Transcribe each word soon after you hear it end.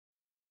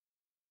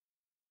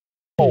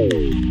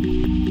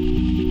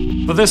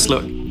For this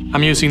look,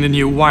 I'm using the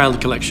new Wild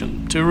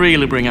collection to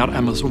really bring out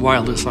Emma's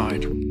wilder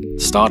side.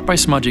 Start by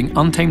smudging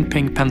Untamed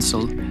Pink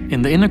pencil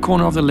in the inner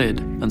corner of the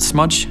lid and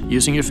smudge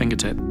using your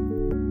fingertip.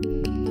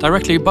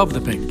 Directly above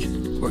the pink,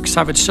 work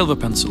Savage Silver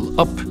pencil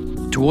up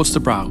towards the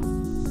brow.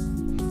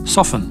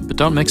 Soften, but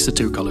don't mix the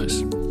two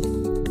colors.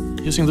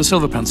 Using the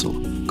silver pencil,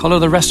 color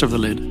the rest of the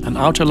lid and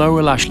outer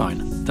lower lash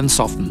line, then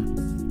soften.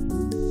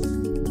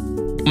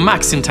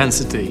 Max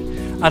intensity,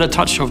 add a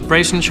touch of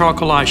Brazen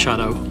Charcoal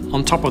eyeshadow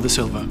on top of the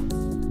silver.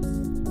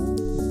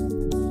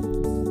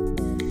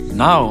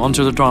 Now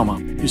onto the drama.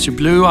 Use your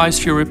blue Ice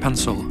Fury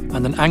pencil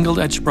and an angled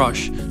edge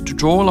brush to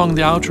draw along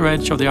the outer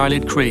edge of the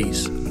eyelid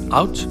crease,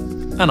 out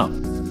and up.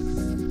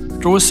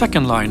 Draw a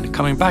second line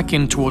coming back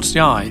in towards the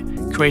eye,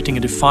 creating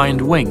a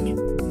defined wing.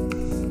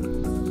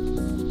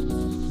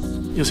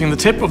 Using the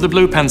tip of the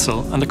blue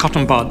pencil and the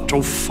cotton bud,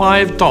 draw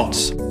 5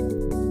 dots.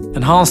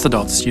 Enhance the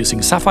dots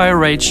using Sapphire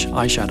Rage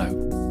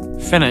eyeshadow.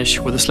 Finish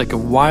with a slick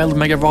of Wild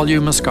Mega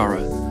Volume mascara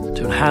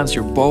to enhance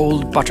your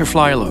bold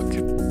butterfly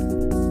look.